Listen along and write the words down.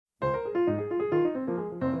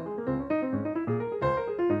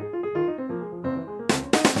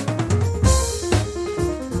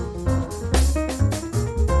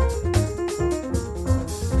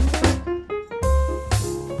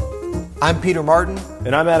I'm Peter Martin.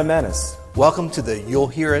 And I'm Adam Manis. Welcome to the You'll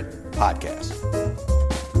Hear It podcast.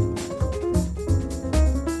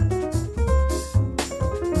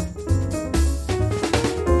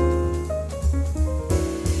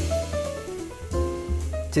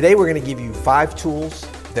 Today we're going to give you 5 tools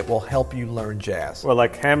that will help you learn jazz. Well,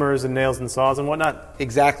 like hammers and nails and saws and whatnot?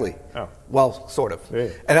 Exactly. Oh. Well, sort of. Yeah.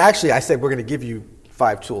 And actually, I said we're going to give you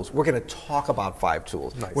 5 tools. We're going to talk about 5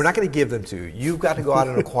 tools. Nice. We're not going to give them to you. You've got to go out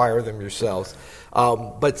and acquire them yourselves.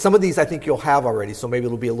 But some of these I think you'll have already, so maybe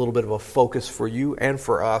it'll be a little bit of a focus for you and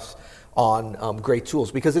for us on great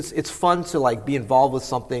tools. Because it's fun to like be involved with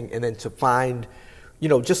something and then to find,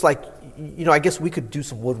 just like, I guess we could do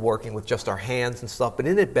some woodworking with just our hands and stuff, but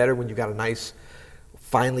isn't it better when you got a nice,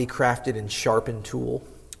 finely crafted and sharpened tool?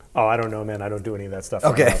 Oh, I don't know, man. I don't do any of that stuff.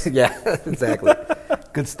 Okay, yeah, exactly.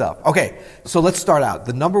 Good stuff. Okay, so let's start out.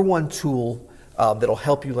 The number one tool that'll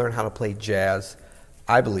help you learn how to play jazz,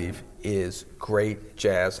 I believe, is great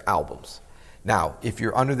jazz albums. Now, if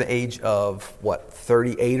you're under the age of,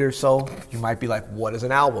 38 or so, you might be like, what is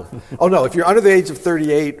an album? Oh, no, if you're under the age of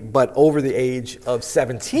 38 but over the age of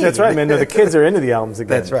 17. That's right, man. No, the kids are into the albums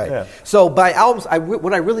again. That's right. Yeah. So by albums,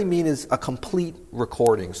 what I really mean is a complete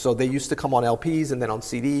recording. So they used to come on LPs and then on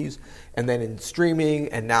CDs and then in streaming,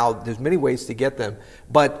 and now there's many ways to get them.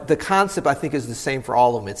 But the concept, I think, is the same for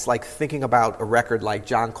all of them. It's like thinking about a record like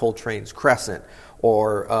John Coltrane's Crescent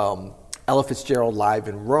or Ella Fitzgerald Live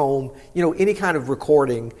in Rome, any kind of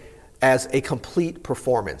recording as a complete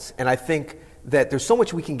performance. And I think that there's so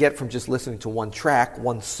much we can get from just listening to one track,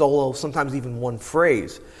 one solo, sometimes even one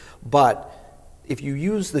phrase. But if you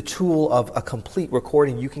use the tool of a complete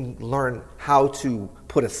recording, you can learn how to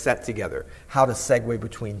put a set together, how to segue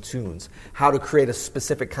between tunes, how to create a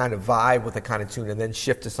specific kind of vibe with a kind of tune and then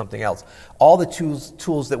shift to something else. All the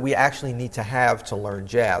tools that we actually need to have to learn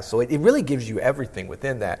jazz. So it really gives you everything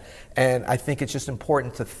within that. And I think it's just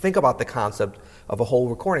important to think about the concept of a whole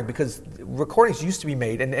recording, because recordings used to be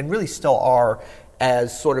made, and really still are,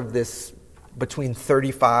 as sort of this between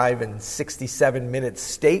 35 and 67 minute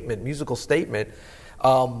statement, musical statement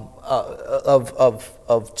of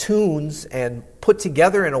tunes, and put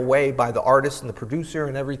together in a way by the artist and the producer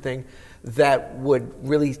and everything that would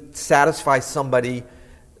really satisfy somebody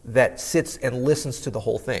that sits and listens to the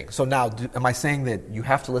whole thing. So now, am I saying that you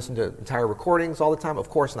have to listen to entire recordings all the time? Of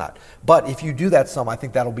course not. But if you do that some, I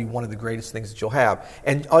think that'll be one of the greatest things that you'll have.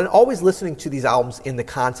 And always listening to these albums in the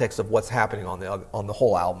context of what's happening on the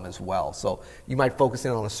whole album as well. So you might focus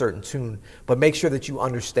in on a certain tune, but make sure that you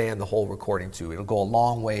understand the whole recording too. It'll go a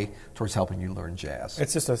long way towards helping you learn jazz.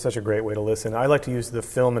 It's just such a great way to listen. I like to use the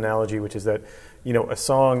film analogy, which is that, a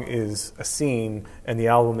song is a scene and the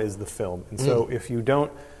album is the film. And so if you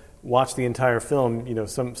don't watch the entire film,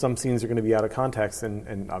 some scenes are going to be out of context,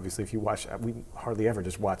 and obviously if you watch, we hardly ever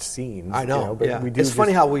just watch scenes. I know, but yeah. we do. It's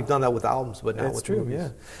funny how we've done that with albums, but now it's with true, movies. yeah.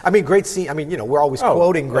 I mean, great scene. I mean, we're always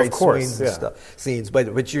quoting great scenes,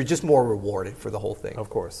 but you're just more rewarded for the whole thing. Of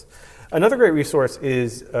course. Another great resource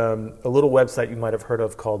is a little website you might have heard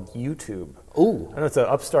of called YouTube. Ooh. I know it's an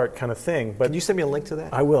upstart kind of thing, but can you send me a link to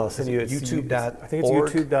that? I will. I'll send you. YouTube.org. I think it's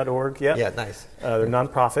YouTube.org. Yeah. Yeah, nice. They're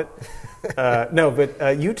nonprofit. No, but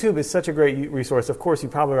YouTube is such a great resource. Of course, you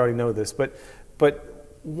probably already know this, but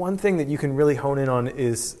one thing that you can really hone in on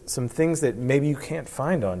is some things that maybe you can't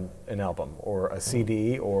find on an album or a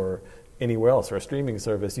CD or anywhere else or a streaming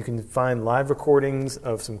service. You can find live recordings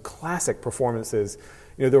of some classic performances.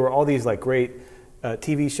 There were all these great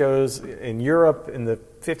TV shows in Europe in the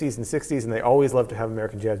 50s and 60s, and they always loved to have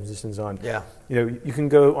American jazz musicians on. Yeah. You can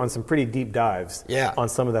go on some pretty deep dives on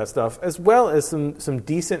some of that stuff, as well as some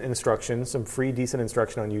decent instruction, some free decent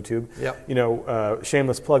instruction on YouTube. Yep.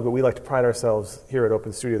 Shameless plug, but we like to pride ourselves here at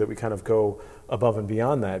Open Studio that we kind of go above and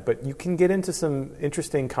beyond that. But you can get into some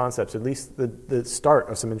interesting concepts, at least the start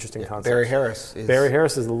of some interesting concepts. Barry Harris. Barry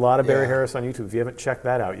Harris is a lot of Barry Harris on YouTube. If you haven't checked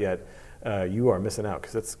that out yet, you are missing out,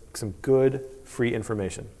 because it's some good free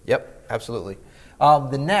information. Yep, absolutely.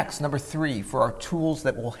 The next, number 3, for our tools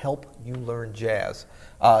that will help you learn jazz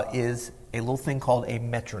is a little thing called a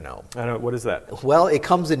metronome. I don't know, what is that? Well, it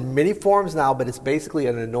comes in many forms now, but it's basically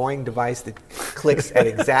an annoying device that clicks at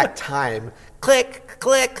exact time. Click,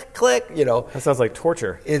 click, click, That sounds like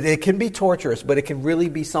torture. It can be torturous, but it can really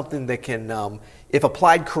be something that can, if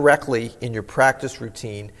applied correctly in your practice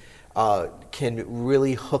routine, can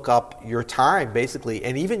really hook up your time, basically,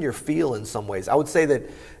 and even your feel in some ways. I would say that,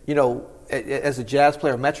 as a jazz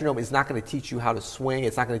player, a metronome is not going to teach you how to swing.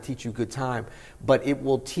 It's not going to teach you good time, but it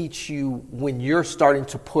will teach you when you're starting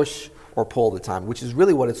to push or pull the time, which is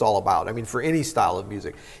really what it's all about. I mean, for any style of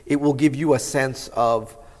music, it will give you a sense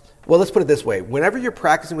of, well, let's put it this way. Whenever you're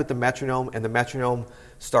practicing with the metronome and the metronome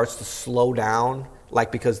starts to slow down,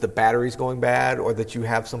 like because the battery's going bad or that you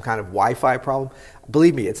have some kind of Wi-Fi problem,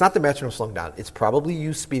 believe me, it's not the metronome slowing down. It's probably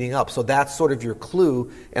you speeding up. So that's sort of your clue.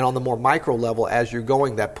 And on the more micro level, as you're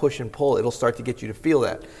going, that push and pull, it'll start to get you to feel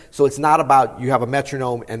that. So it's not about you have a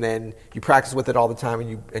metronome and then you practice with it all the time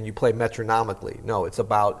and you play metronomically. No, it's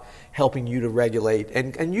about helping you to regulate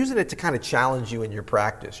and using it to kind of challenge you in your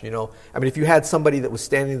practice. You know, I mean, if you had somebody that was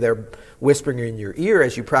standing there whispering in your ear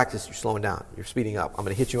as you practice, you're slowing down, you're speeding up. I'm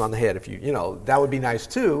going to hit you on the head. If you know, that would be nice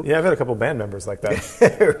too. Yeah, I've had a couple band members like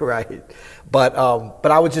that. Right. But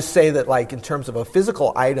I would just say that, like, in terms of a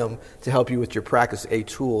physical item to help you with your practice, a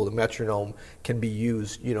tool, the metronome can be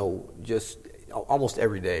used, you know, just almost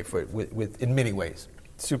every day with in many ways.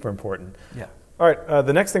 Super important. Yeah. All right.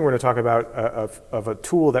 The next thing we're going to talk about of a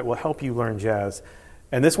tool that will help you learn jazz,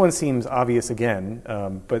 and this one seems obvious again,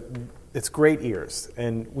 but it's great ears,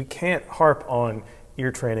 and we can't harp on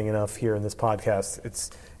ear training enough here in this podcast.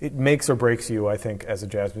 It makes or breaks you, I think, as a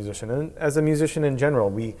jazz musician and as a musician in general.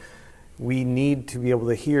 We need to be able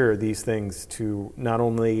to hear these things to not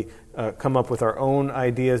only come up with our own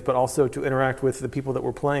ideas, but also to interact with the people that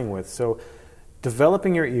we're playing with. So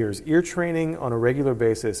developing your ears, ear training on a regular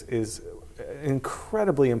basis is an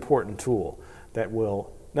incredibly important tool that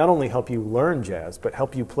will not only help you learn jazz, but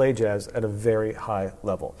help you play jazz at a very high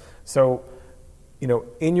level. So, you know,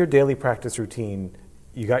 in your daily practice routine,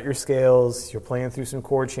 you got your scales, you're playing through some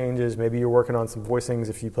chord changes, maybe you're working on some voicings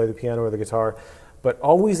if you play the piano or the guitar, but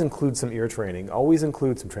always include some ear training, always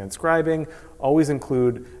include some transcribing, always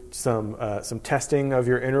include some testing of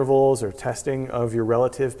your intervals or testing of your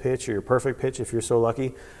relative pitch or your perfect pitch if you're so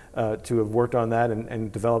lucky to have worked on that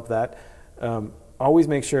and developed that. Always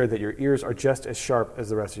make sure that your ears are just as sharp as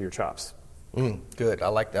the rest of your chops. Good, I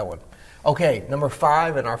like that one. Okay, number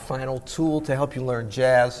 5, and our final tool to help you learn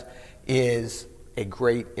jazz is a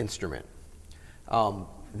great instrument.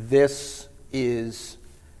 This is,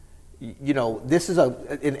 you know, this is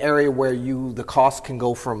an area where the cost can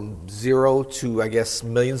go from zero to, I guess,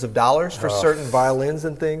 millions of dollars for certain violins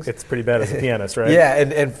and things. It's pretty bad as a pianist, right? Yeah,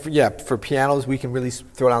 and for pianos, we can really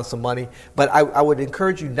throw down some money. But I would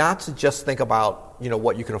encourage you not to just think about, you know,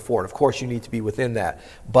 what you can afford. Of course, you need to be within that.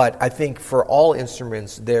 But I think for all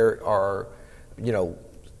instruments, there are, you know,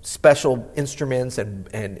 special instruments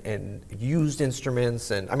and used instruments.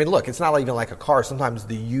 And I mean, look, it's not even like a car. Sometimes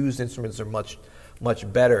the used instruments are much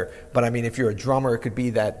better. But I mean, if you're a drummer, it could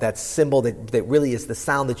be that cymbal that really is the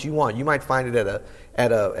sound that you want. You might find it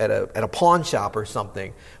at a pawn shop or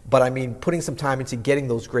something. But I mean, putting some time into getting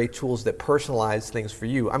those great tools that personalize things for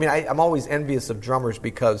you. I mean, I'm always envious of drummers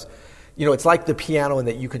because, you know, it's like the piano in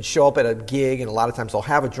that you can show up at a gig and a lot of times they'll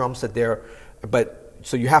have a drum set there,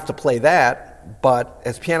 so you have to play that. But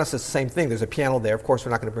as pianists, it's the same thing. There's a piano there. Of course,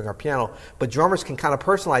 we're not going to bring our piano. But drummers can kind of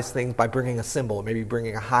personalize things by bringing a cymbal, maybe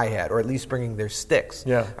bringing a hi-hat, or at least bringing their sticks.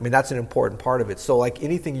 Yeah. I mean, that's an important part of it. So like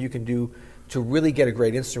anything you can do to really get a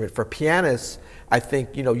great instrument. For pianists, I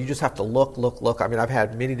think, you know, you just have to look. I mean, I've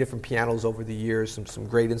had many different pianos over the years, some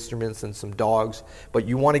great instruments and some dogs, but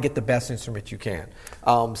you want to get the best instrument you can.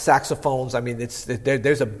 Saxophones, I mean,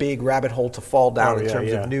 there's a big rabbit hole to fall down in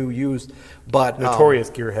terms of new, used. But notorious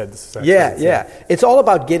gearheads. Yeah. It's all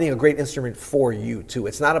about getting a great instrument for you, too.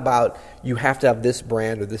 It's not about you have to have this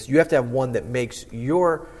brand or this. You have to have one that makes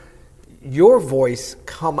your voice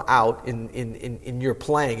come out in your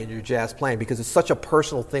playing, in your jazz playing, because it's such a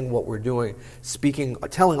personal thing what we're doing,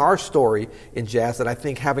 telling our story in jazz, that I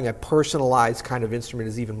think having a personalized kind of instrument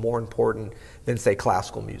is even more important than, say,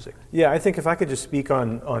 classical music. Yeah, I think if I could just speak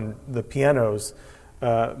on the piano's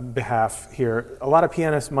behalf here, a lot of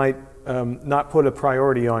pianists might not put a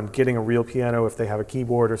priority on getting a real piano if they have a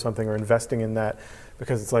keyboard or something, or investing in that,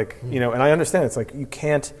 because it's like, you know, and I understand it's like you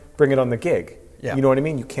can't bring it on the gig. Yeah. You know what I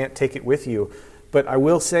mean? You can't take it with you. But I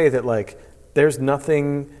will say that, like, there's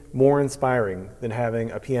nothing more inspiring than having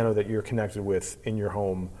a piano that you're connected with in your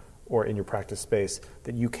home or in your practice space,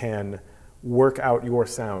 that you can work out your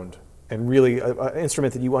sound, and really an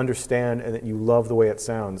instrument that you understand and that you love the way it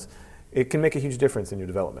sounds. It can make a huge difference in your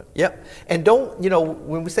development. Yep. And don't, you know,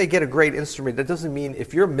 when we say get a great instrument, that doesn't mean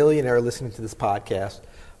if you're a millionaire listening to this podcast,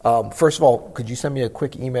 first of all, could you send me a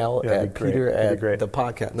quick email at Peter at the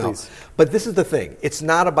podcast? No. Please. But this is the thing. It's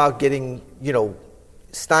not about getting, you know,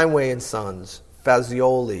 Steinway & Sons,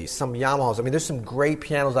 Fazioli, some Yamahas. I mean, there's some great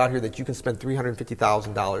pianos out here that you can spend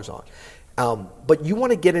 $350,000 on. But you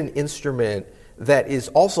want to get an instrument that is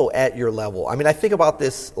also at your level. I mean, I think about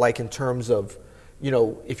this like in terms of,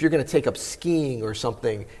 if you're going to take up skiing or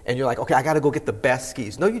something and you're like, okay, I got to go get the best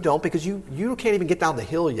skis. No, you don't, because you can't even get down the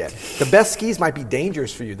hill yet. The best skis might be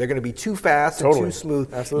dangerous for you. They're going to be too fast and too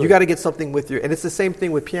smooth. Absolutely. You got to get something with and it's the same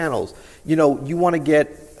thing with pianos. You want to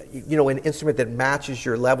get, an instrument that matches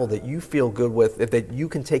your level, that you feel good with, that you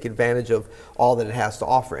can take advantage of all that it has to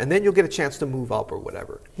offer. And then you'll get a chance to move up or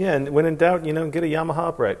whatever. Yeah, and when in doubt, get a Yamaha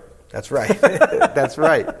upright. That's right. That's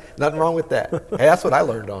right. Nothing wrong with that. Hey, that's what I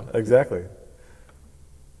learned on. Exactly.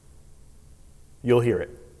 You'll hear it.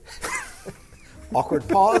 Awkward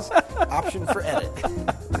pause, option for edit.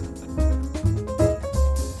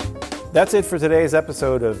 That's it for today's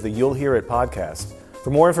episode of the You'll Hear It podcast. For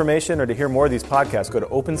more information or to hear more of these podcasts, go to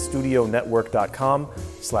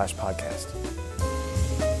openstudionetwork.com/podcast.